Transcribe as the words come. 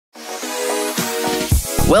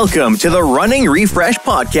Welcome to the Running Refresh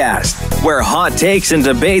Podcast, where hot takes and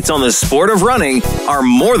debates on the sport of running are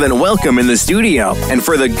more than welcome in the studio and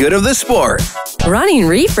for the good of the sport. Running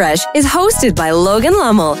Refresh is hosted by Logan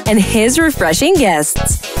Lummel and his refreshing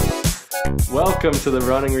guests. Welcome to the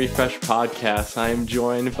Running Refresh Podcast. I am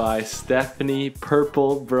joined by Stephanie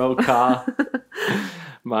Purple Brokaw,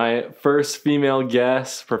 my first female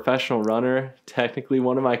guest, professional runner, technically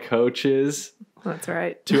one of my coaches. That's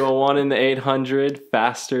right. 201 in the 800,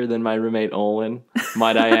 faster than my roommate Olin,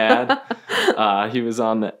 might I add. He was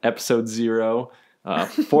on the episode 0.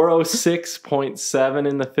 406.7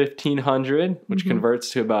 in the 1500, which converts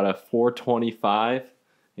to about a 425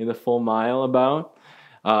 in the full mile about.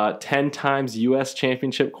 10 times U.S.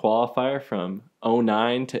 Championship qualifier from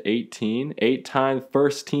 09 to 18. 8-time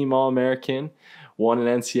first team All-American. Won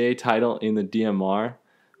an NCAA title in the DMR.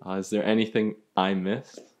 Is there anything I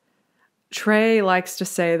missed? Trey likes to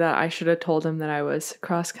say that I should have told him that I was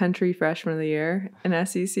cross-country freshman of the year in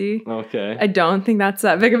SEC. Okay. I don't think that's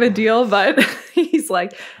that big of a deal, but he's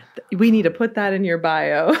like, we need to put that in your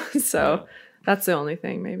bio. So that's the only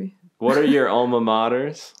thing, maybe. What are your alma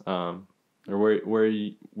maters? Or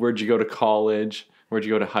where'd you go to college? Where'd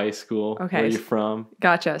you go to high school? Okay. Where are you from?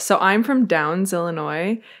 Gotcha. So I'm from Downs,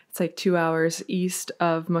 Illinois. It's like 2 hours east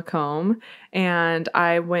of Macomb. And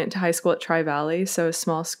I went to high school at Tri-Valley, so a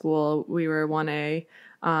small school. We were 1A.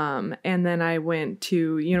 And then I went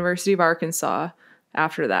to University of Arkansas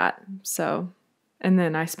after that. And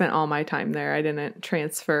then I spent all my time there. I didn't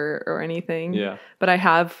transfer or anything. Yeah. But I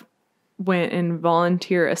have went and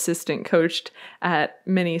volunteer assistant coached at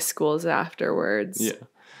many schools afterwards. Yeah.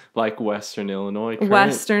 Like Western Illinois.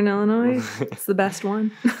 Western Illinois. It's the best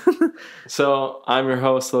one. So I'm your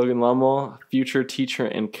host, Logan Lummel, future teacher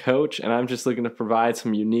and coach, and I'm just looking to provide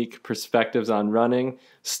some unique perspectives on running,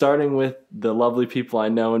 starting with the lovely people I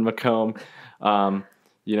know in Macomb.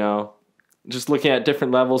 Just looking at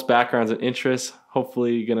different levels, backgrounds, and interests.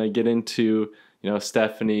 Hopefully going to get into,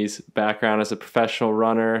 Stephanie's background as a professional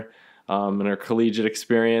runner and her collegiate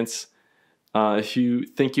experience. If you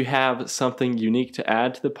think you have something unique to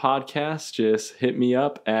add to the podcast, just hit me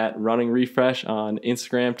up at Running Refresh on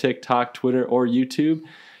Instagram, TikTok, Twitter, or YouTube,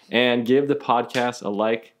 and give the podcast a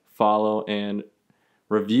like, follow, and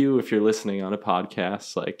review if you're listening on a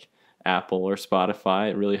podcast like Apple or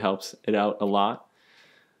Spotify. It really helps it out a lot.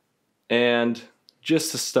 And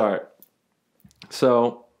just to start,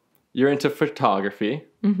 so you're into photography.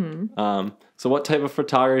 Mm-hmm. So what type of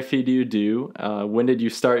photography do you do? When did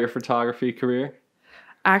you start your photography career?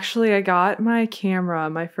 Actually, I got my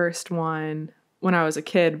camera, my first one, when I was a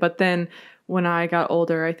kid. But then when I got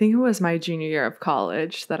older, I think it was my junior year of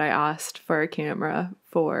college that I asked for a camera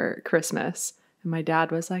for Christmas. And my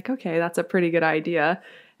dad was like, okay, that's a pretty good idea.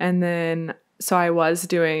 And then, so I was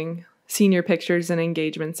doing senior pictures and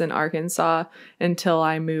engagements in Arkansas until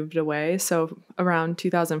I moved away. So around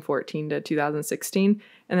 2014 to 2016.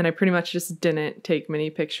 And then I pretty much just didn't take many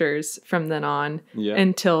pictures from then on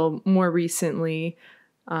until more recently.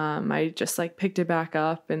 I just picked it back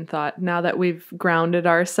up and thought, now that we've grounded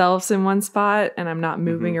ourselves in one spot and I'm not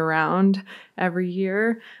moving around every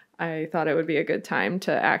year, I thought it would be a good time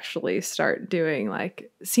to actually start doing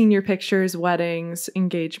senior pictures, weddings,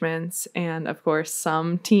 engagements, and of course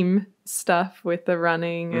some team stuff with the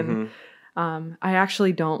running. And I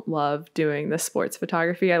actually don't love doing the sports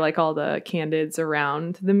photography. I like all the candids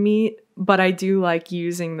around the meet, but I do like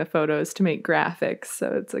using the photos to make graphics.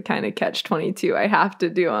 So it's a kind of catch-22. I have to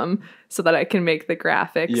do them so that I can make the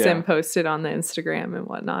graphics and post it on the Instagram and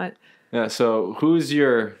whatnot. Yeah. So who's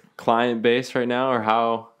your client base right now, or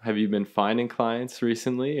how have you been finding clients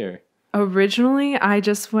recently? Or originally, I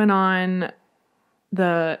just went on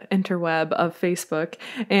the interweb of Facebook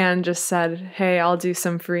and just said, hey, I'll do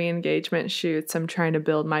some free engagement shoots. I'm trying to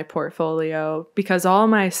build my portfolio because all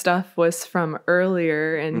my stuff was from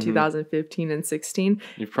earlier in 2015 and 16.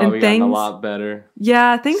 You've probably gotten a lot better.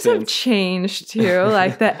 Yeah, things have changed too,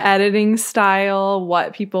 like the editing style,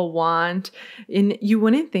 what people want. And you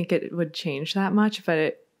wouldn't think it would change that much, but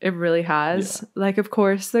it really has. Yeah. Of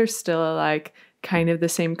course, there's still kind of the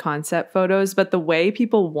same concept photos, but the way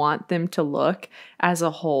people want them to look as a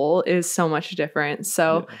whole is so much different.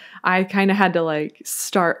 So I kind of had to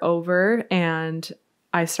start over, and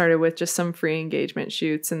I started with just some free engagement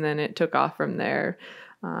shoots, and then it took off from there.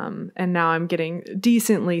 And now I'm getting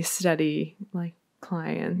decently steady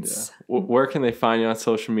clients. Yeah. Where can they find you on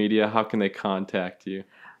social media? How can they contact you?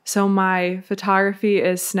 So my photography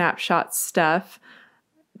is Snapshot Steph,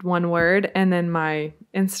 one word, and then my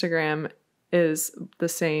Instagram is the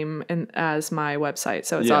same as my website.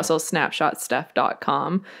 So it's also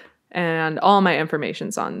snapshotsteph.com. And all my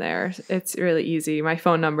information's on there. It's really easy. My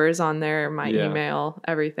phone number is on there, my email,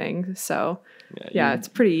 everything. So yeah, it's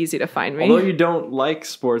pretty easy to find me. Although you don't like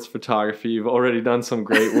sports photography, you've already done some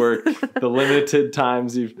great work. The limited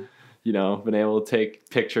times you've, been able to take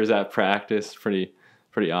pictures at practice, pretty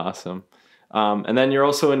awesome. And then you're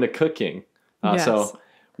also into cooking. Yes. So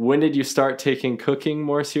when did you start taking cooking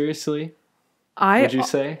more seriously? Would you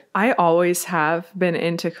say? I always have been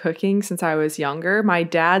into cooking since I was younger. My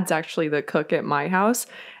dad's actually the cook at my house.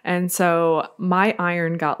 And so my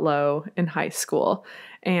iron got low in high school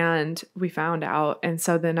and we found out. And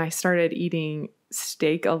so then I started eating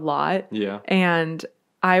steak a lot. Yeah. And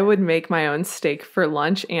I would make my own steak for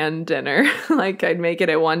lunch and dinner. Like I'd make it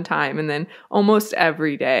at one time and then almost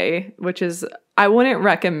every day, which is, I wouldn't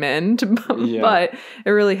recommend, but it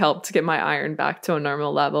really helped to get my iron back to a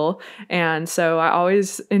normal level. And so I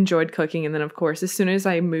always enjoyed cooking. And then of course, as soon as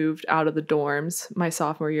I moved out of the dorms my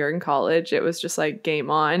sophomore year in college, it was just like game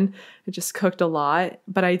on. I just cooked a lot,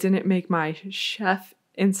 but I didn't make my chef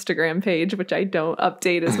Instagram page, which I don't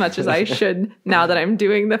update as much as I should now that I'm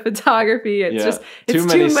doing the photography. It's too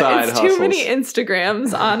many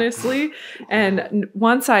Instagrams, honestly. And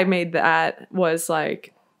once I made that was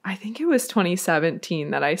like, I think it was 2017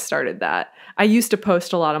 that I started that. I used to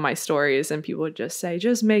post a lot of my stories and people would just say,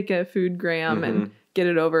 just make a food gram and get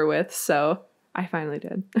it over with. So I finally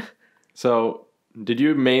did. So did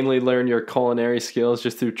you mainly learn your culinary skills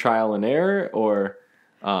just through trial and error, or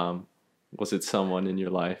was it someone in your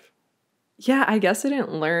life? Yeah, I guess I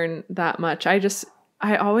didn't learn that much.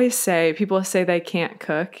 I always say, people say they can't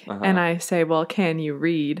cook. And I say, well, can you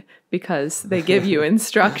read? Because they give you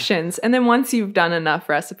instructions. And then once you've done enough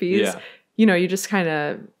recipes, you just kind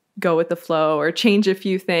of go with the flow or change a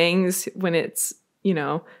few things when it's,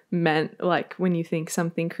 meant like when you think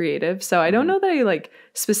something creative. So I don't know that I like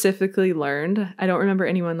specifically learned. I don't remember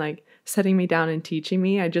anyone like setting me down and teaching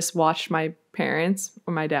me. I just watched my parents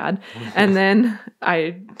or my dad and then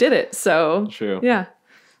I did it. So true. Yeah.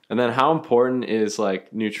 And then how important is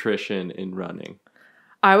like nutrition in running?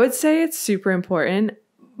 I would say it's super important,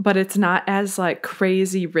 but it's not as like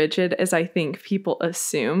crazy rigid as I think people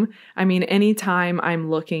assume. I mean, anytime I'm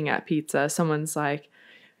looking at pizza, someone's like,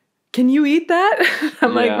 can you eat that?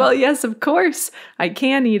 I'm like, well, yes, of course I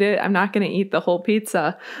can eat it. I'm not going to eat the whole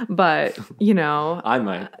pizza, but I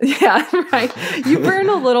might. Yeah, right. You burn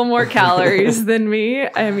a little more calories than me.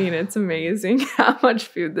 I mean, it's amazing how much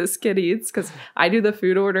food this kid eats because I do the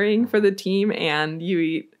food ordering for the team and you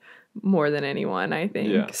eat more than anyone, I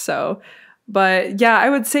think. Yeah. So, but yeah, I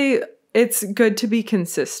would say it's good to be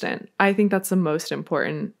consistent. I think that's the most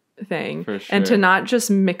important thing. For sure. And to not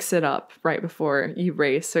just mix it up right before you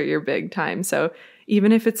race or your big time. So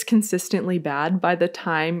even if it's consistently bad, by the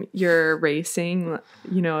time you're racing, a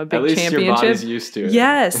big at least championship, your body's used to it.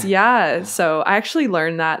 Yes, yeah. So I actually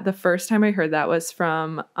learned that the first time I heard that was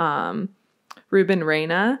from Ruben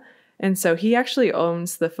Reyna. And so he actually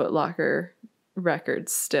owns the Foot Locker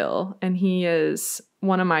records still. And he is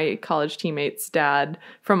one of my college teammates' dad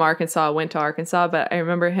from Arkansas, went to Arkansas, but I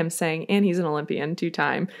remember him saying, and he's an Olympian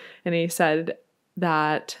 2-time, and he said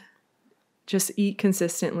that just eat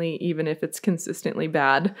consistently, even if it's consistently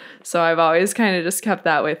bad. So I've always kind of just kept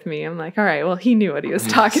that with me. I'm like, all right, well, he knew what he was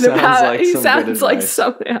talking about. Like he sounds like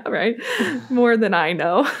something, right? More than I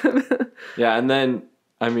know. Yeah, and then,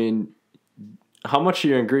 I mean, how much of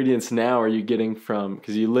your ingredients now are you getting from,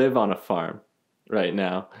 because you live on a farm right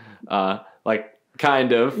now,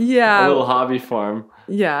 kind of. Yeah. A little hobby farm.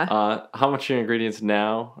 Yeah. How much of your ingredients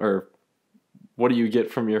now, or what do you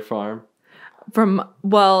get from your farm? We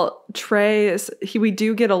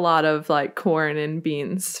do get a lot of like corn and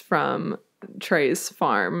beans from Trey's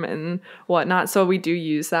farm and whatnot. So we do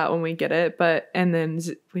use that when we get it. And then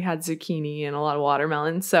we had zucchini and a lot of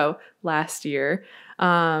watermelon. So last year,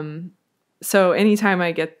 so anytime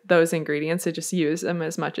I get those ingredients, I just use them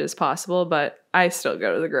as much as possible. But I still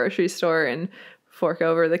go to the grocery store and fork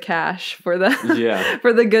over the cash for the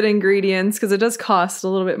for the good ingredients, because it does cost a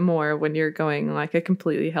little bit more when you're going like a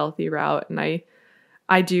completely healthy route. And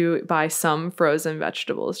I do buy some frozen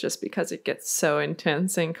vegetables just because it gets so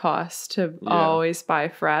intense in cost to always buy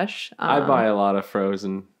fresh. I buy a lot of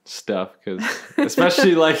frozen stuff because,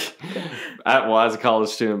 especially as a college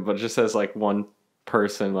student, but just as like one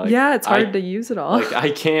person, it's hard to use it all.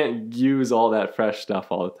 I can't use all that fresh stuff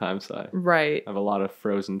all the time, so I have a lot of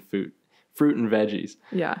frozen fruit and veggies.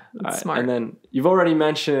 Yeah, that's smart. And then you've already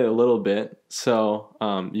mentioned it a little bit. So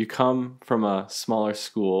you come from a smaller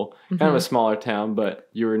school, kind of a smaller town, but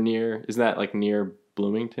you were isn't that near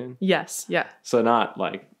Bloomington? Yes, yeah. So not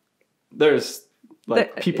there's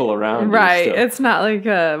people around. Right. It's not like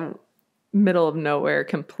a middle of nowhere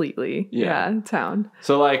completely. Yeah, town.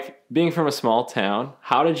 So like being from a small town,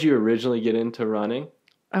 how did you originally get into running?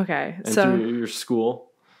 Okay. And So through your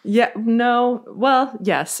school? yeah, no. Well,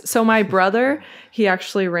 yes. So my brother, he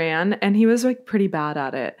actually ran and he was like pretty bad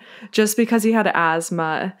at it just because he had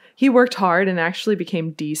asthma. He worked hard and actually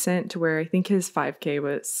became decent to where I think his 5K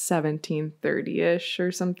was 17:30-ish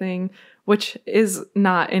or something, which is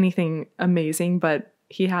not anything amazing, but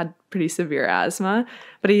he had pretty severe asthma.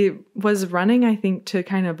 But he was running, I think, to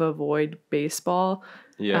kind of avoid baseball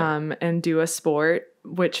and do a sport,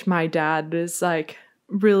 which my dad is like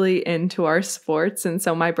really into our sports, and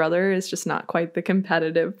so my brother is just not quite the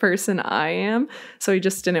competitive person I am, so he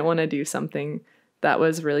just didn't want to do something that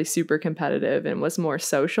was really super competitive and was more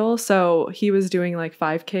social. So he was doing like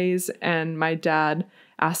 5Ks, and my dad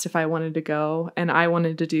asked if I wanted to go, and I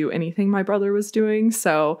wanted to do anything my brother was doing,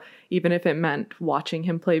 so even if it meant watching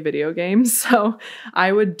him play video games. So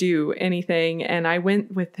I would do anything, and I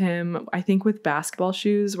went with him. I think with basketball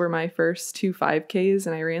shoes were my first 2 5Ks,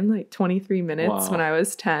 and I ran like 23 minutes when I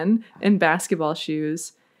was 10 in basketball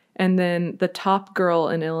shoes. And then the top girl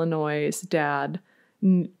in Illinois' dad,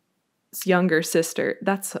 younger sister,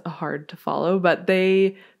 that's hard to follow, but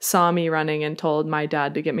they saw me running and told my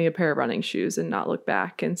dad to get me a pair of running shoes and not look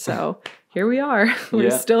back. And so here we are.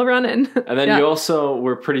 We're still running. And then you also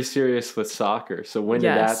were pretty serious with soccer. So when did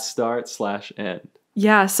that start / end?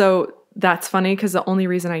 Yeah, so that's funny because the only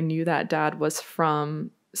reason I knew that dad was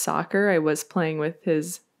from soccer. I was playing with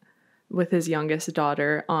his youngest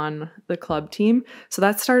daughter on the club team. So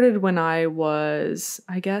that started when I was,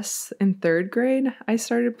 I guess, in 3rd grade, I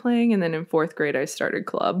started playing. And then in 4th grade, I started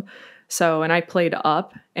club. So, and I played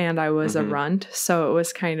up and I was a runt. So it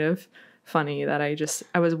was kind of funny that I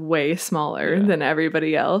was way smaller than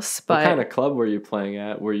everybody else. But what kind of club were you playing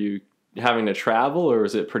at? Were you having to travel or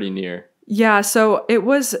was it pretty near? Yeah, so it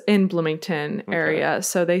was in Bloomington area.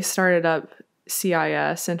 So they started up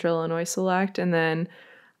CIS, Central Illinois Select, and then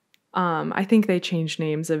I think they changed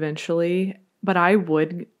names eventually, but I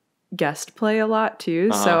would guest play a lot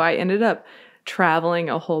too. So I ended up traveling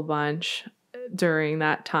a whole bunch during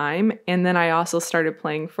that time. And then I also started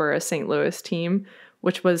playing for a St. Louis team,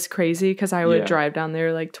 which was crazy because I would drive down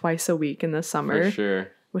there like twice a week in the summer, for sure,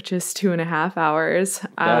 which is 2.5 hours.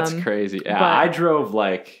 That's crazy. Yeah, I drove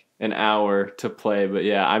like an hour to play, but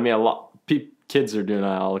yeah, I mean, a lot kids are doing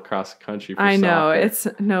that all across the country for I know, soccer. it's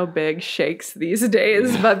no big shakes these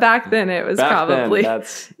days, but back then it was probably...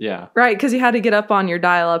 that's, right, because you had to get up on your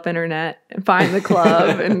dial-up internet and find the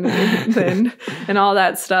club and all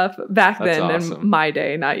that stuff. Back then, in my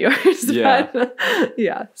day, not yours. Yeah. But,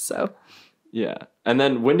 so... Yeah. And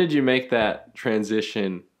then when did you make that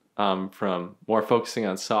transition from more focusing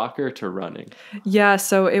on soccer to running? Yeah,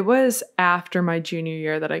 so it was after my junior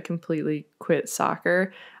year that I completely quit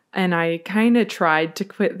soccer. And I kind of tried to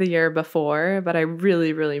quit the year before, but I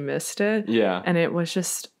really, really missed it. Yeah. And it was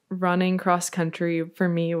just running cross country for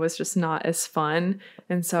me was just not as fun.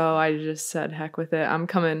 And so I just said, heck with it. I'm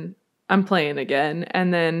playing again.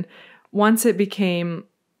 And then once it became,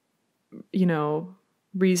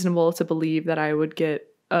 reasonable to believe that I would get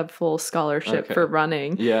a full scholarship for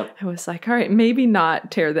running, I was like, all right, maybe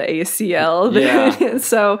not tear the ACL. Yeah.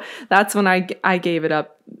 So that's when I gave it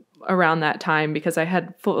up around that time because I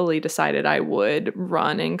had fully decided I would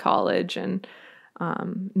run in college and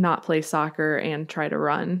not play soccer and try to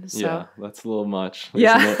run. So yeah, that's a little much.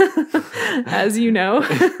 Yeah, as you know.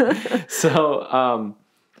 So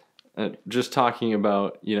just talking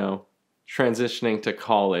about, transitioning to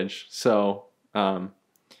college. So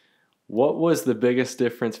what was the biggest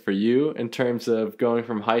difference for you in terms of going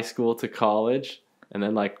from high school to college? And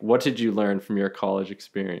then what did you learn from your college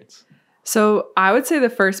experience? So I would say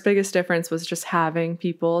the first biggest difference was just having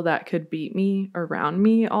people that could beat me around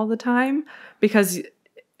me all the time, because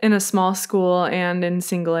in a small school and in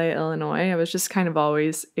Single A, Illinois, I was just kind of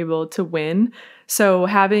always able to win. So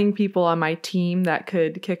having people on my team that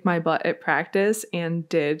could kick my butt at practice and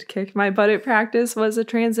did kick my butt at practice was a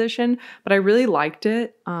transition, but I really liked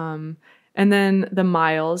it. And then the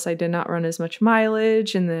miles, I did not run as much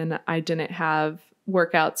mileage, and then I didn't have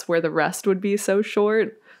workouts where the rest would be so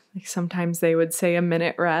short. Like sometimes they would say a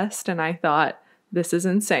minute rest, and I thought, this is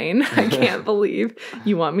insane. I can't believe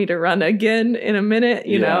you want me to run again in a minute,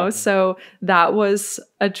 you know? So that was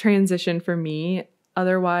a transition for me.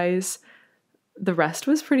 Otherwise, the rest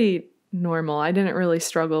was pretty normal. I didn't really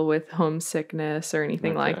struggle with homesickness or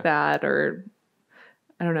anything like that, or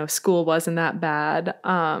I don't know, school wasn't that bad.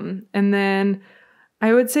 And then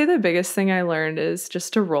I would say the biggest thing I learned is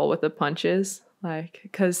just to roll with the punches. like,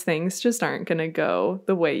 because things just aren't going to go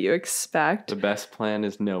the way you expect. The best plan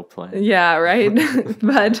is no plan. Yeah, right.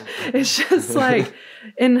 But it's just like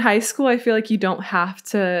in high school, I feel like you don't have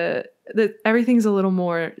to, that everything's a little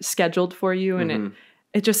more scheduled for you. And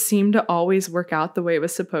it just seemed to always work out the way it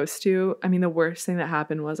was supposed to. I mean, the worst thing that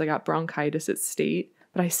happened was I got bronchitis at state,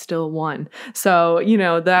 but I still won. So, you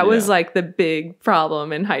know, that was like the big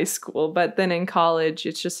problem in high school. But then in college,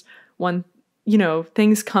 it's just one, you know,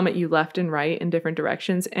 things come at you left and right in different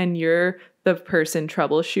directions, and you're the person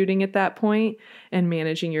troubleshooting at that point and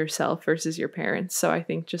managing yourself versus your parents. So I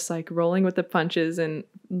think just like rolling with the punches and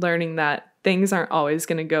learning that things aren't always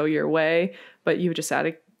going to go your way, but you just got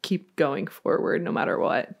to keep going forward no matter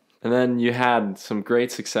what. And then you had some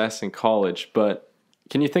great success in college, but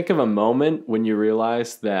can you think of a moment when you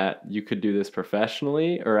realized that you could do this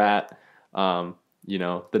professionally or at, you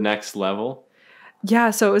know, the next level?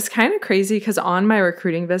 Yeah, so it was kind of crazy because on my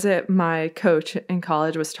recruiting visit, my coach in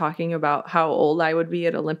college was talking about how old I would be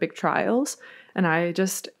at Olympic trials. And it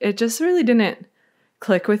just really didn't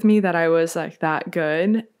click with me that I was like that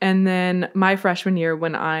good. And then my freshman year,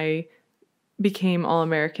 when I became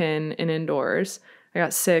All-American in indoors, I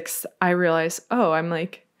got sixth, I realized, oh, I'm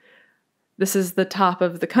like, this is the top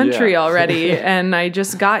of the country already. And I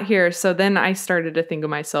just got here. So then I started to think of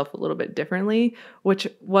myself a little bit differently, which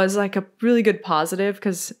was like a really good positive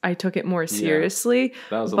because I took it more seriously.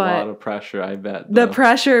 That was a lot of pressure, I bet. The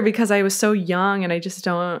pressure, because I was so young and I just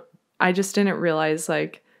didn't realize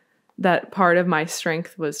like that part of my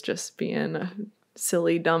strength was just being a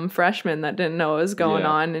silly, dumb freshman that didn't know what was going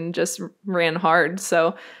on and just ran hard.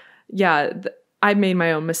 So yeah, I made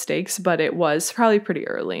my own mistakes, but it was probably pretty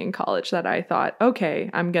early in college that I thought, okay,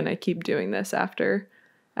 I'm going to keep doing this after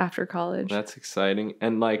college. That's exciting.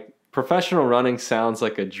 And like professional running sounds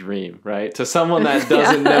like a dream, right? To someone that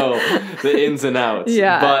doesn't know the ins and outs.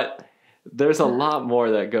 Yeah. But there's a lot more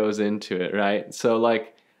that goes into it, right? So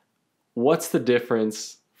like, what's the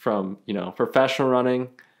difference from, you know, professional running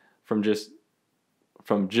from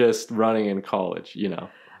just running in college, you know?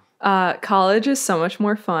 College is so much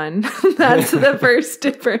more fun. That's the first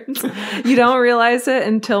difference. You don't realize it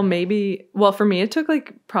until maybe, well, for me, it took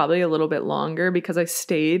like probably a little bit longer because I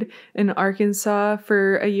stayed in Arkansas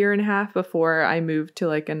for a year and a half before I moved to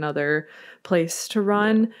like another place to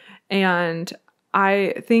run. Yeah. And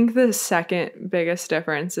I think the second biggest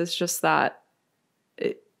difference is just that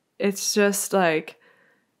it's just like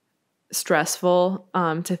stressful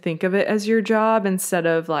to think of it as your job instead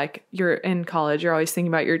of like you're in college, you're always thinking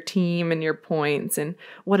about your team and your points and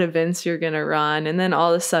what events you're going to run. And then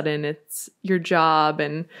all of a sudden it's your job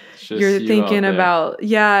and you're thinking about,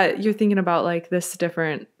 you're thinking about like this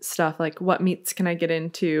different stuff. Like what meets can I get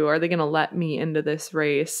into? Are they going to let me into this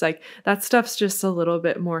race? Like that stuff's just a little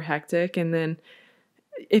bit more hectic. And then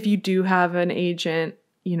if you do have an agent,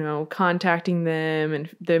 you know, contacting them and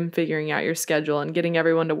them figuring out your schedule and getting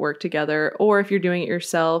everyone to work together. Or if you're doing it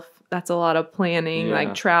yourself, that's a lot of planning,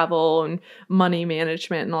 like travel and money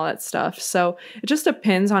management and all that stuff. So it just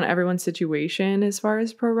depends on everyone's situation as far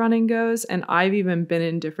as pro running goes. And I've even been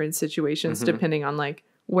in different situations depending on like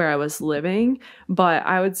where I was living. But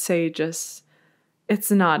I would say just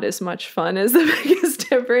it's not as much fun as the biggest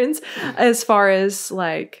difference as far as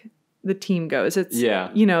like the team goes. It's,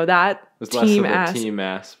 you know, that there's team less of a team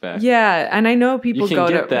aspect. Yeah. And I know people go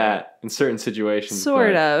to that in certain situations.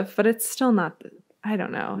 Sort of, but it's still not, I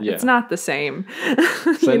don't know. Yeah. It's not the same.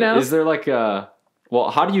 So you know? Is there like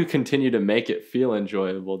how do you continue to make it feel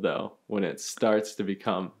enjoyable though, when it starts to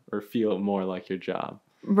become or feel more like your job?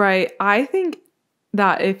 Right. I think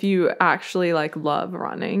that if you actually like love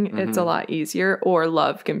running, it's a lot easier, or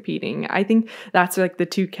love competing. I think that's like the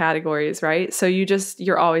two categories, right? So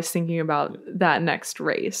you're always thinking about that next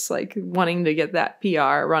race, like wanting to get that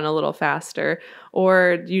PR, run a little faster,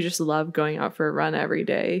 or you just love going out for a run every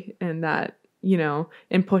day and that, you know,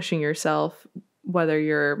 and pushing yourself, whether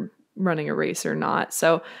you're running a race or not.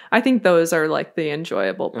 So I think those are like the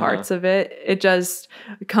enjoyable parts of it. It just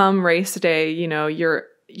come race day, you know,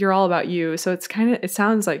 you're all about you. So it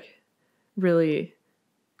sounds like really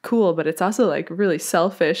cool, but it's also like really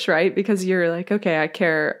selfish, right? Because you're like, okay, I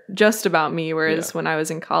care just about me. Whereas when I was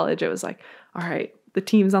in college, it was like, all right, the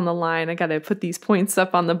team's on the line. I got to put these points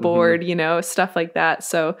up on the board, you know, stuff like that.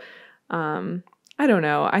 So, I don't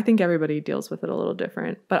know. I think everybody deals with it a little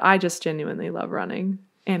different, but I just genuinely love running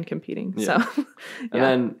and competing. Yeah. So, and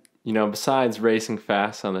then, you know, besides racing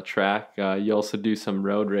fast on the track, you also do some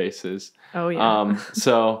road races. Oh, yeah.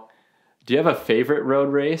 So do you have a favorite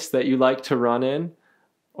road race that you like to run in,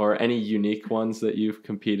 or any unique ones that you've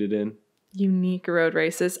competed in? Unique road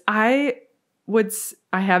races. I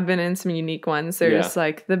I have been in some unique ones. There's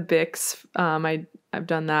like the Bix. I've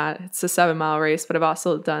done that. It's a 7-mile race, but I've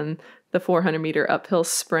also done the 400-meter uphill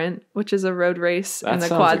sprint, which is a road race in the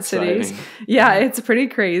Quad Cities. Yeah, it's pretty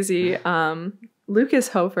crazy. Lucas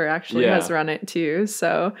Hofer actually has run it too.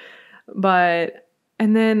 So,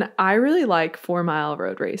 and then I really like 4-mile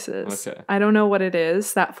road races. Okay. I don't know what it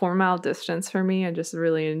is, that 4-mile distance for me. I just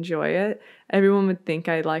really enjoy it. Everyone would think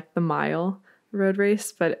I like the mile road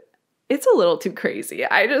race, but it's a little too crazy.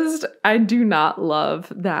 I do not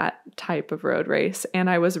love that type of road race. And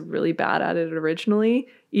I was really bad at it originally.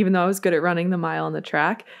 Even though I was good at running the mile on the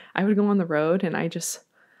track, I would go on the road and I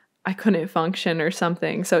couldn't function or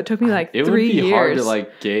something. So it took me like 3 years. It would be hard to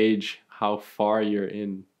like gauge how far you're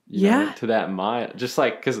in, you know, to that mile. Just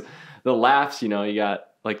like, because the laps, you know, you got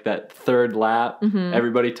like that third lap,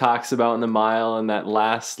 everybody talks about in the mile, and that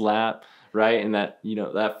last lap, right? And that, you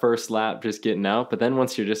know, that first lap just getting out. But then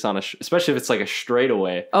once you're just on especially if it's like a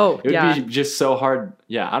straightaway, it would be just so hard.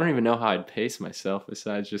 Yeah, I don't even know how I'd pace myself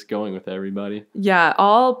besides just going with everybody. Yeah,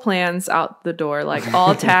 all plans out the door, like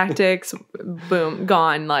all tactics, boom,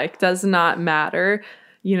 gone. Like, does not matter,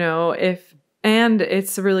 you know, and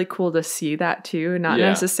it's really cool to see that too. Not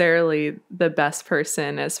necessarily the best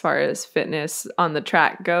person as far as fitness on the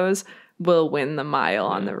track goes will win the mile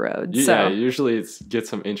on the road. So usually it's get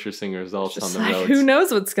some interesting results on the road. Who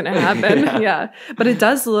knows what's going to happen? But it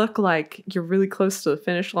does look like you're really close to the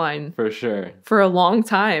finish line. For sure. For a long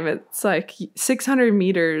time. It's like 600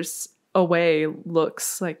 meters away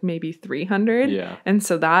looks like maybe 300. Yeah. And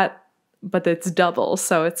so but it's double.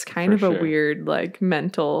 So it's kind of a weird like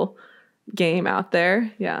mental game out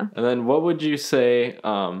there. Yeah. And then what would you say,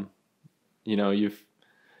 you know,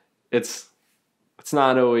 it's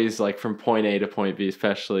not always like from point A to point B,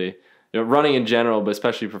 especially, you know, running in general, but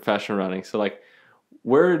especially professional running. So like,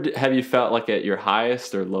 where have you felt like at your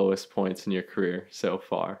highest or lowest points in your career so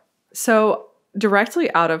far? So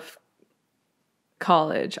directly out of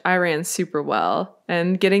college, I ran super well,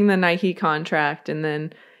 and getting the Nike contract, and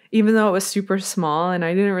then even though it was super small and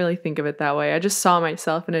I didn't really think of it that way, I just saw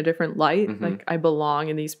myself in a different light. Like, I belong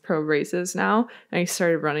in these pro races now. And I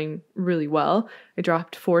started running really well. I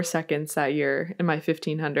dropped 4 seconds that year in my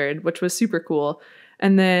 1500, which was super cool.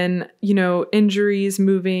 And then, you know, injuries,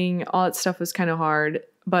 moving, all that stuff was kind of hard.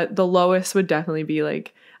 But the lowest would definitely be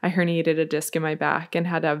like, I herniated a disc in my back and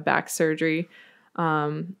had to have back surgery.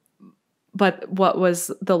 But what was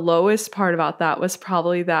the lowest part about that was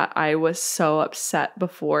probably that I was so upset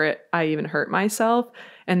before I even hurt myself.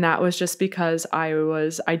 And that was just because I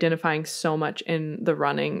was identifying so much in the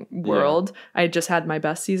running world. I just had my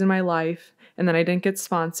best season of my life, and then I didn't get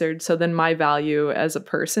sponsored. So then my value as a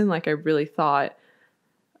person, like, I really thought,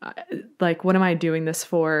 like, what am I doing this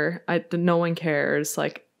for? No one cares.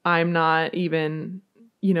 Like, I'm not even,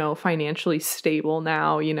 you know, financially stable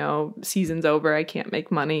now. You know, season's over. I can't make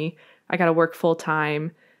money. I got to work full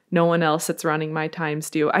time. No one else that's running my times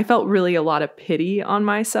do. I felt really a lot of pity on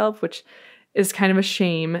myself, which is kind of a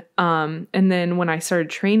shame. And then when I started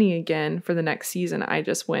training again for the next season, I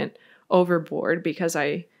just went overboard because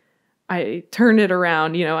I turned it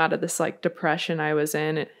around, you know, out of this like depression I was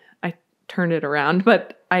in. I turned it around,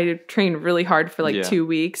 but I trained really hard for like 2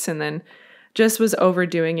 weeks, and then just was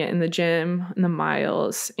overdoing it in the gym and the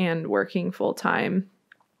miles and working full time,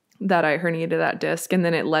 that I herniated that disc. And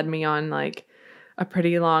then it led me on like a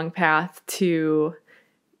pretty long path to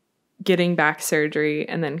getting back surgery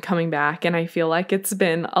and then coming back. And I feel like it's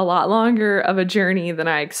been a lot longer of a journey than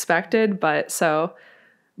I expected. But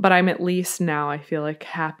I'm at least now, I feel like,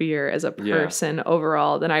 happier as a person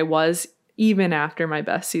overall than I was even after my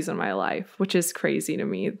best season of my life, which is crazy to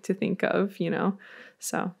me to think of, you know?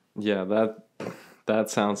 So. Yeah, that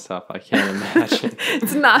sounds tough. I can't imagine.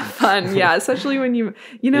 It's not fun. Yeah. Especially when you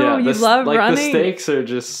love like running. The stakes are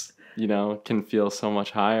just, you know, can feel so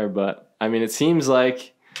much higher, but I mean, it seems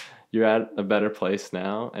like you're at a better place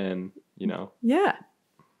now, and, you know. Yeah.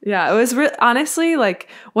 Yeah. It was honestly, like,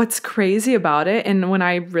 what's crazy about it, and when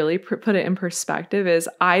I really put it in perspective, is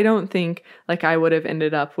I don't think like I would have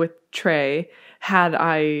ended up with Trey had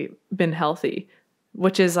I been healthy,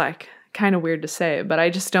 which is like kind of weird to say, but I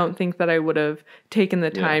just don't think that I would have taken the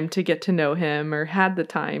time to get to know him, or had the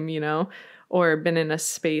time, you know, or been in a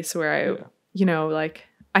space where I, you know, like,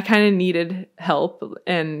 I kind of needed help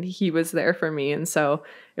and he was there for me. And so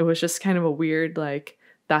it was just kind of a weird, like,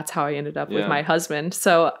 that's how I ended up with my husband.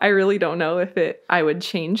 So I really don't know if I would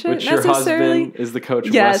change it Which necessarily. Your husband is the coach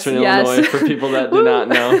of Western Illinois, for people that do not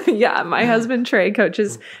know. Yeah, my husband Trey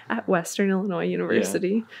coaches at Western Illinois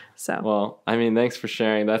University. Yeah. So, well, I mean, thanks for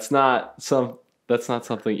sharing. That's not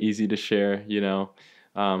something easy to share, you know.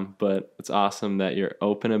 But it's awesome that you're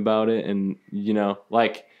open about it. And, you know,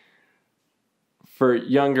 like for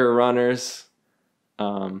younger runners,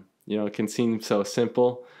 you know, it can seem so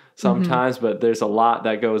simple sometimes, but there's a lot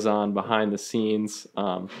that goes on behind the scenes.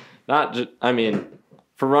 Not just, I mean,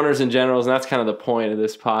 for runners in general, and that's kind of the point of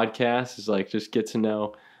this podcast, is like just get to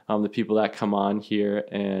know the people that come on here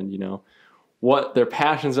and, you know, what their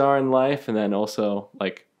passions are in life, and then also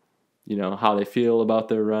like, you know, how they feel about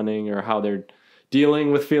their running or how they're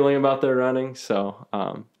dealing with feeling about their running. So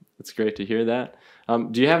it's great to hear that.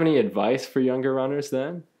 Do you have any advice for younger runners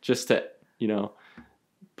then, just to, you know,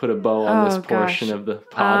 put a bow on this portion of the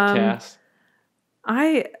podcast?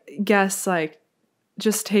 I guess like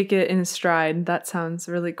just take it in stride. That sounds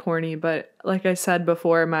really corny, but like I said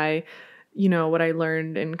before, you know, what I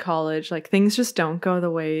learned in college, like things just don't go the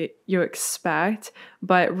way you expect,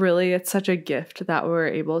 but really it's such a gift that we're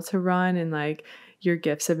able to run, and like your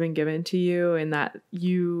gifts have been given to you, and that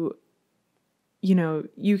you know,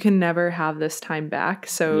 you can never have this time back.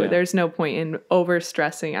 So there's no point in over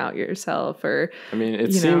stressing out yourself, or, I mean,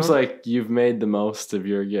 it seems like you've made the most of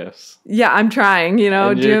your gifts. Yeah, I'm trying, you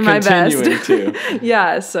know, doing my best. To.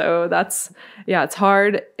 Yeah. So it's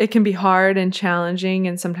hard. It can be hard and challenging.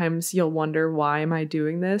 And sometimes you'll wonder, why am I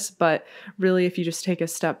doing this? But really, if you just take a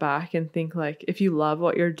step back and think like, if you love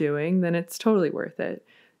what you're doing, then it's totally worth it.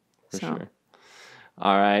 For sure.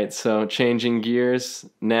 All right, so changing gears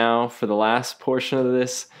now for the last portion of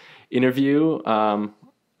this interview. I'm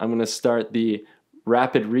going to start the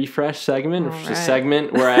rapid refresh segment, which is a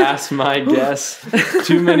segment where I ask my guests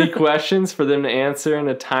too many questions for them to answer in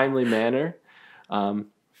a timely manner.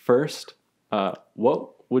 First, what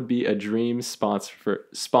would be a dream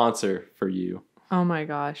sponsor for you? Oh my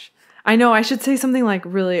gosh. I know I should say something like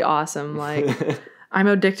really awesome, like I'm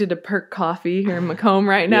addicted to Perk coffee here in Macomb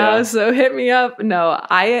right now, so hit me up. No,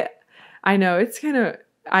 I know it's kind of,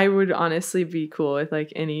 I would honestly be cool with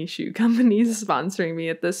like any shoe companies sponsoring me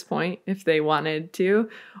at this point if they wanted to,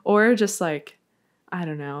 or just like, I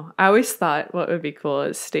don't know. I always thought what would be cool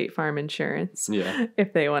is State Farm Insurance. Yeah.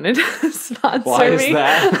 If they wanted to sponsor me. Why is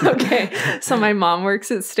that? Okay. So my mom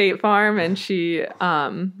works at State Farm, and she,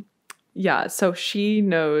 so she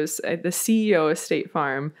knows the CEO of State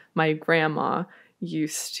Farm. My grandma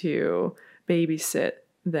used to babysit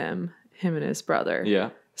him and his brother.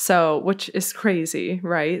 Yeah. So, which is crazy,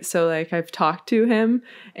 right? So like I've talked to him,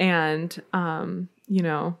 and you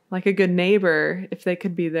know, like a good neighbor, if they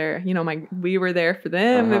could be there, you know, we were there for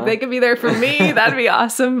them. If they could be there for me, that'd be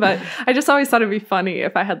awesome. But I just always thought it'd be funny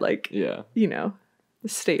if I had like, you know, the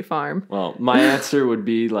State Farm. Well, my answer would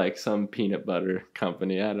be like some peanut butter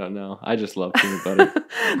company. I don't know. I just love peanut butter.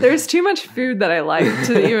 There's too much food that I like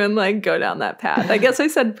to even like go down that path. I guess I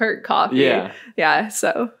said Perk coffee. Yeah. Yeah.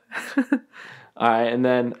 So. All right. And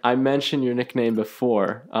then I mentioned your nickname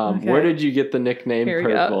before. Where did you get the nickname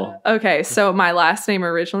Purple? Okay. So my last name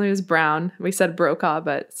originally was Brown. We said Brokaw,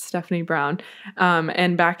 but it's Stephanie Brown.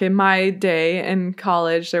 And back in my day in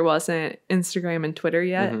college, there wasn't Instagram and Twitter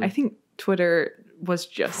yet. I think Twitter was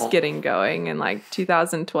just getting going in like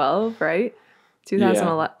 2012, right?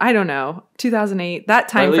 2011. I don't know. 2008. That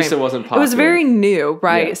time frame. At least it wasn't popular. It was very new,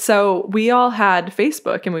 right? Yeah. So we all had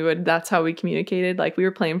Facebook, and that's how we communicated. Like we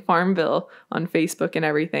were playing Farmville on Facebook and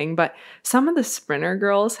everything. But some of the Sprinter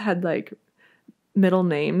girls had like middle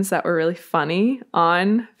names that were really funny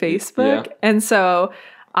on Facebook. Yeah. And so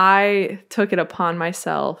I took it upon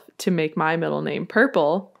myself to make my middle name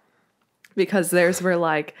Purple, because theirs were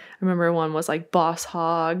like, I remember one was like Boss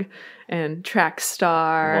Hog and Track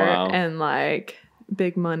Star and like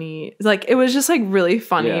Big Money. Like it was just like really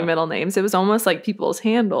funny middle names. It was almost like people's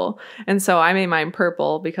handle. And so I made mine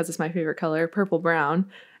purple because it's my favorite color, purple brown.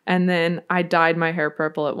 And then I dyed my hair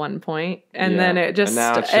purple at one point. And then it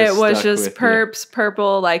was just Perps,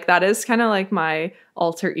 purple. Like that is kind of like my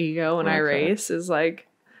alter ego when I race, is like,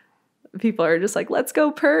 people are just like, let's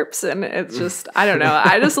go Perps. And it's just, I don't know.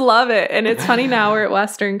 I just love it. And it's funny now we're at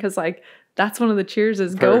Western, because like that's one of the cheers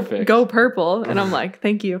is go Purple. And I'm like,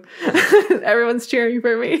 thank you. Everyone's cheering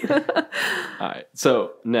for me. All right.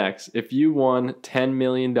 So next, if you won $10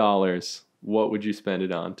 million, what would you spend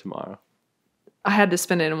it on tomorrow? I had to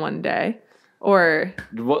spend it in one day. Or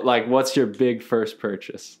what's your big first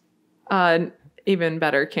purchase? Even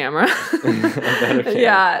better camera.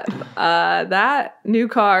 Yeah. That new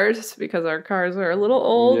cars, because our cars are a little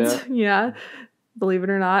old. Yeah. Believe it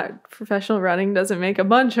or not, professional running doesn't make a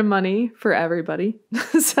bunch of money for everybody.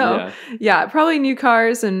 So probably new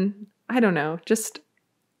cars, and I don't know, just,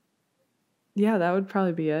 that would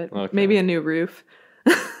probably be it. Okay. Maybe a new roof.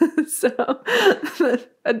 So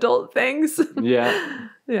adult things. Yeah.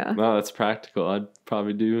 Yeah. No, that's practical. I'd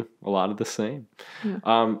probably do a lot of the same.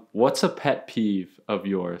 Yeah. What's a pet peeve of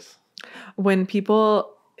yours? When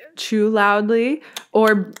people chew loudly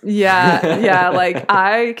or like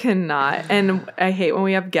I cannot. And I hate when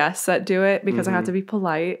we have guests that do it because I have to be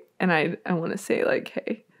polite and I want to say like,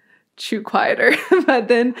 hey, chew quieter. But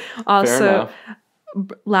then also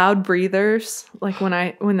loud breathers, like when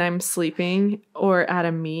I'm sleeping or at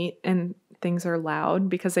a meet and things are loud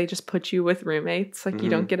because they just put you with roommates, like you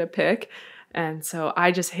don't get a pick. And so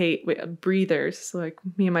I just hate breathers. Like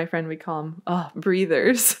me and my friend, we call them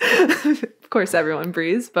breathers. Of course, everyone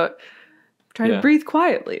breathes, but try to breathe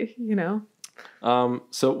quietly, you know?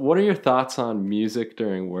 So what are your thoughts on music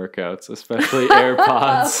during workouts, especially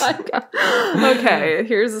AirPods? Oh my God. Okay,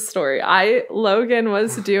 here's a story. Logan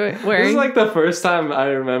was wearing... This is like the first time I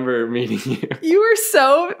remember meeting you. You were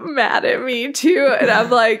so mad at me too. And I'm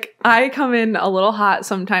like, I come in a little hot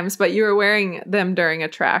sometimes, but you were wearing them during a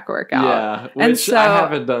track workout. Yeah, which I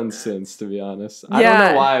haven't done since, to be honest. I don't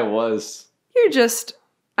know why I was. You're just,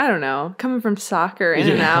 I don't know, coming from soccer in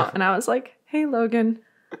and out. And I was like, hey, Logan,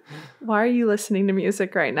 why are you listening to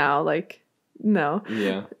music right now? Like, no.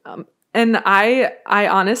 Yeah. And I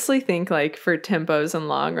honestly think like for tempos and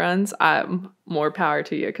long runs, more power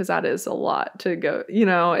to you because that is a lot to go. You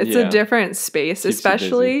know, it's a different space, Keeps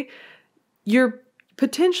especially you're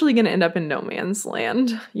potentially going to end up in no man's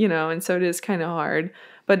land, you know, and so it is kind of hard.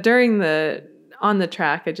 But on the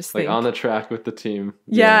track, I just think... Like on the track with the team.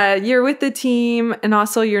 Yeah, you're with the team, and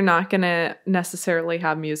also you're not going to necessarily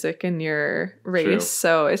have music in your race. True.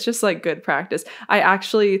 So it's just like good practice. I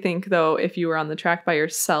actually think, though, if you were on the track by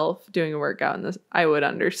yourself doing a workout, I would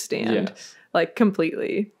understand, like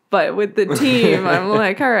completely. But with the team, I'm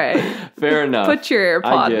like, all right. Fair enough. Put your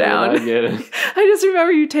AirPod down. I get it. I just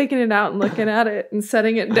remember you taking it out and looking at it and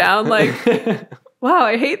setting it down like, wow,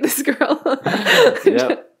 I hate this girl.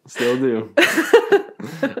 Yep. Still do.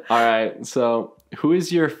 All right. So, who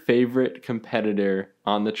is your favorite competitor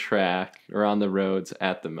on the track or on the roads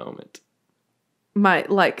at the moment?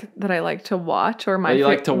 That I like to watch, or my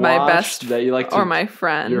best, that you like to, or my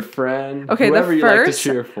friend, your friend. Okay, whoever you like to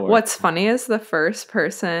cheer for. What's funny is the first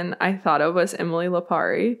person I thought of was Emily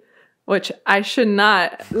Lapari, which I should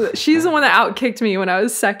not. She's the one that outkicked me when I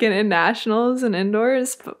was second in nationals and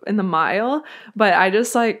indoors in the mile. But I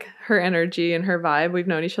just like her energy and her vibe. We've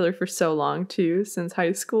known each other for so long too, since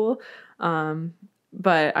high school.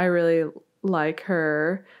 But I really like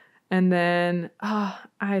her. And then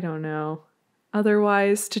I don't know.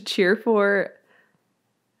 Otherwise, to cheer for,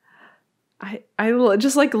 I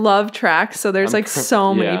just like love track. So there's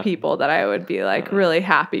so many people that I would be like really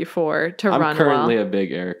happy for to run well. I'm currently a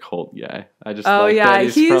big Eric Holt guy. I just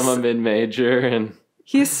that he's from a mid-major and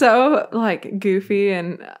he's so like goofy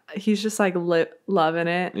and he's just like loving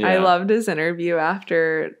it. Yeah. I loved his interview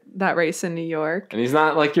after that race in New York. And he's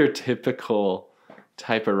not like your typical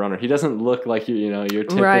type of runner. He doesn't look like your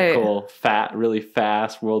typical fat, really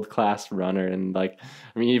fast, world-class runner. And like,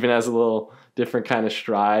 I mean, even has a little different kind of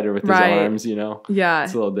stride or with his arms, Yeah.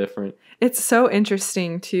 It's a little different. It's so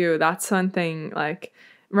interesting too. That's something like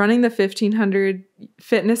running the 1500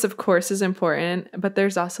 fitness, of course, is important, but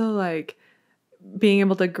there's also like being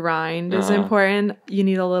able to grind is important. You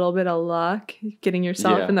need a little bit of luck, getting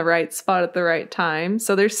yourself in the right spot at the right time.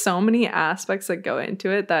 So there's so many aspects that go into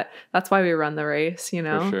it that's why we run the race, you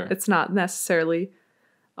know? Sure. It's not necessarily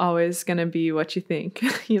always going to be what you think,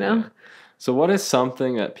 you know? Yeah. So what is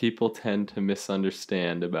something that people tend to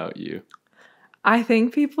misunderstand about you? I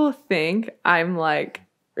think people think I'm like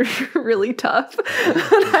really tough.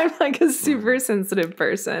 But I'm like a super sensitive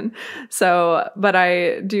person. So, but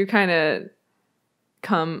I do kind of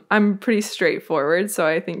I'm pretty straightforward, so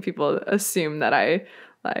I think people assume that I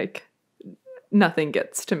like nothing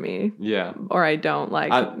gets to me. Yeah. Or I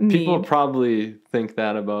don't people probably think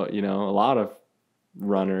that about, a lot of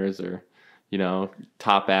runners or,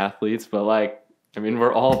 top athletes, but like, I mean,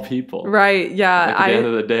 we're all people. Right, yeah. At the end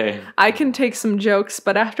of the day. I can take some jokes,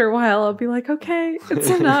 but after a while I'll be like, okay, it's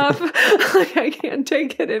enough. Like I can't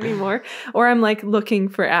take it anymore. Or I'm like looking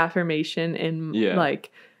for affirmation in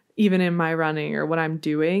like even in my running or what I'm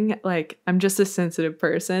doing. Like I'm just a sensitive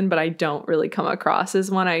person, but I don't really come across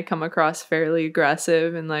as one. I come across fairly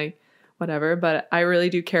aggressive and like whatever, but I really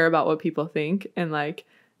do care about what people think and like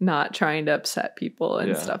not trying to upset people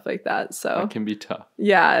and stuff like that. So it can be tough.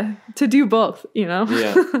 Yeah, to do both,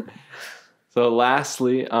 Yeah. So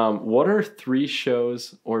lastly, what are 3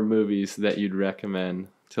 shows or movies that you'd recommend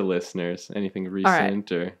to listeners? Anything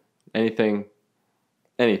recent or anything?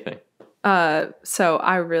 So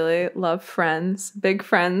I really love Friends. Big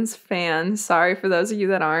Friends fan. Sorry for those of you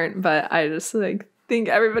that aren't, but I just like think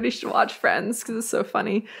everybody should watch Friends because it's so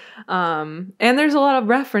funny. And there's a lot of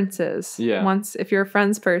references. Yeah. If you're a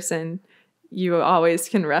Friends person, you always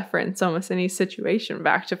can reference almost any situation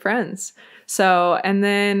back to Friends. So, and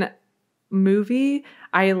then movie,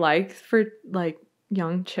 I like for like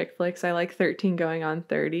young chick flicks, I like 13 Going on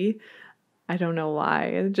 30. I don't know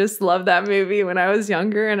why. I just loved that movie when I was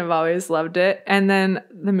younger and I've always loved it. And then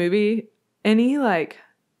the movie, any like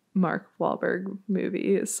Mark Wahlberg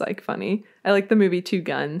movie is like funny. I like the movie Two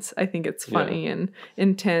Guns. I think it's funny and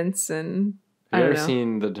intense and I Have you don't ever know.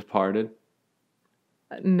 seen The Departed?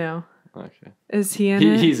 No. Okay. Is he in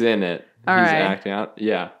it? He's in it. All He's right. acting out.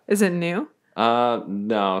 Yeah. Is it new?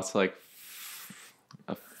 No, it's like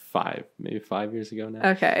maybe 5 years ago now.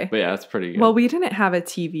 Okay. But yeah, it's pretty good. Well, we didn't have a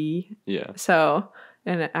TV, yeah. so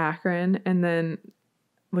in Akron, and then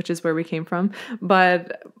which is where we came from,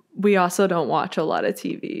 but we also don't watch a lot of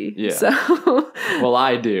TV. Yeah. So Well,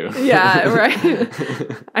 I do. yeah,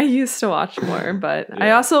 right. I used to watch more, but I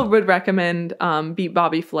Yeah. also would recommend Beat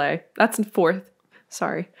Bobby Flay. That's fourth.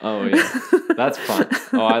 Sorry. Oh yeah, that's fun.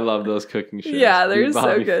 Oh, I love those cooking shows. Yeah, they're Beat so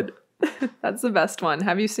Bobby good. That's the best one.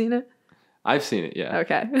 Have you seen it? I've seen it. Yeah.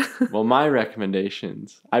 Okay. Well, my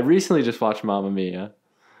recommendations. I recently just watched Mamma Mia.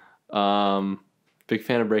 Big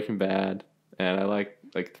fan of Breaking Bad, and I like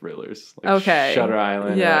thrillers. Like Okay. Shutter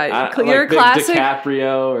Island. Yeah, or, you're like Big classic.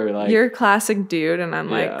 DiCaprio or like. You're a classic dude, and I'm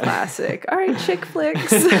like Yeah. classic. All right, chick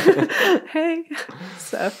flicks. Hey.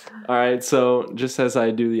 So. All right, so just as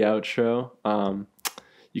I do the outro,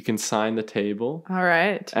 you can sign the table, All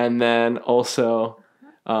right. and then also,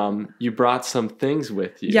 you brought some things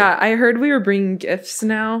with you. Yeah, I heard we were bringing gifts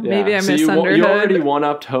now. Yeah. Maybe I so misunderstood. you already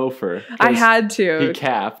one-upped Hofer. I had to. He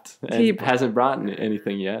capped and He- hasn't brought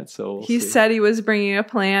anything yet, so we'll He see. said he was bringing a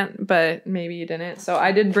plant, but maybe he didn't. So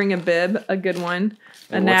I did bring a bib, a good one,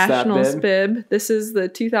 And a what's that Nationals bib? bib. This is the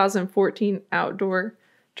 2014 Outdoor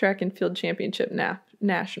Track and Field Championship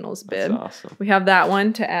Nationals bib. That's awesome. We have that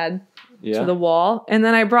one to add Yeah. to the wall. And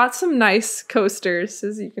then I brought some nice coasters,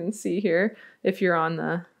 as you can see here, if you're on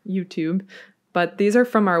the YouTube. But these are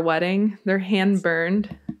from our wedding. They're hand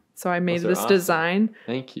burned. So I made Those are this awesome. design.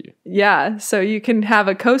 Thank you. Yeah, so you can have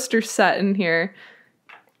a coaster set in here.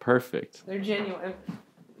 Perfect. They're genuine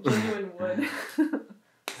wood.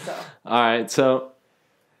 So All right, so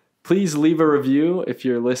please leave a review if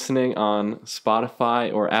you're listening on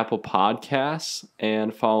Spotify or Apple Podcasts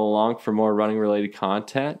and follow along for more running related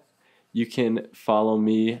content. You can follow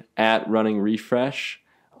me at Running Refresh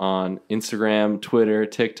on Instagram, Twitter,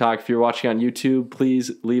 TikTok. If you're watching on YouTube,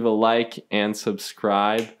 please leave a like and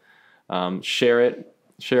subscribe. Share it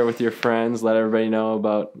with your friends. Let everybody know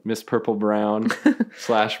about Miss Purple Brown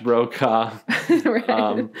 / Brokaw.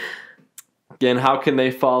 right. Again, how can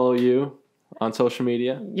they follow you on social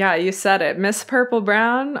media? Yeah, you said it. Miss Purple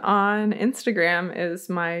Brown on Instagram is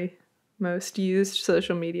my most used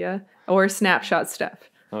social media, or Snapshot Steph.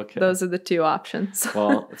 Okay. Those are the two options.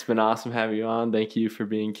 Well, it's been awesome having you on. Thank you for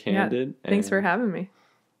being candid. Thanks for and having me.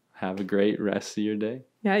 have a great rest of your day.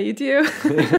 Yeah, you too.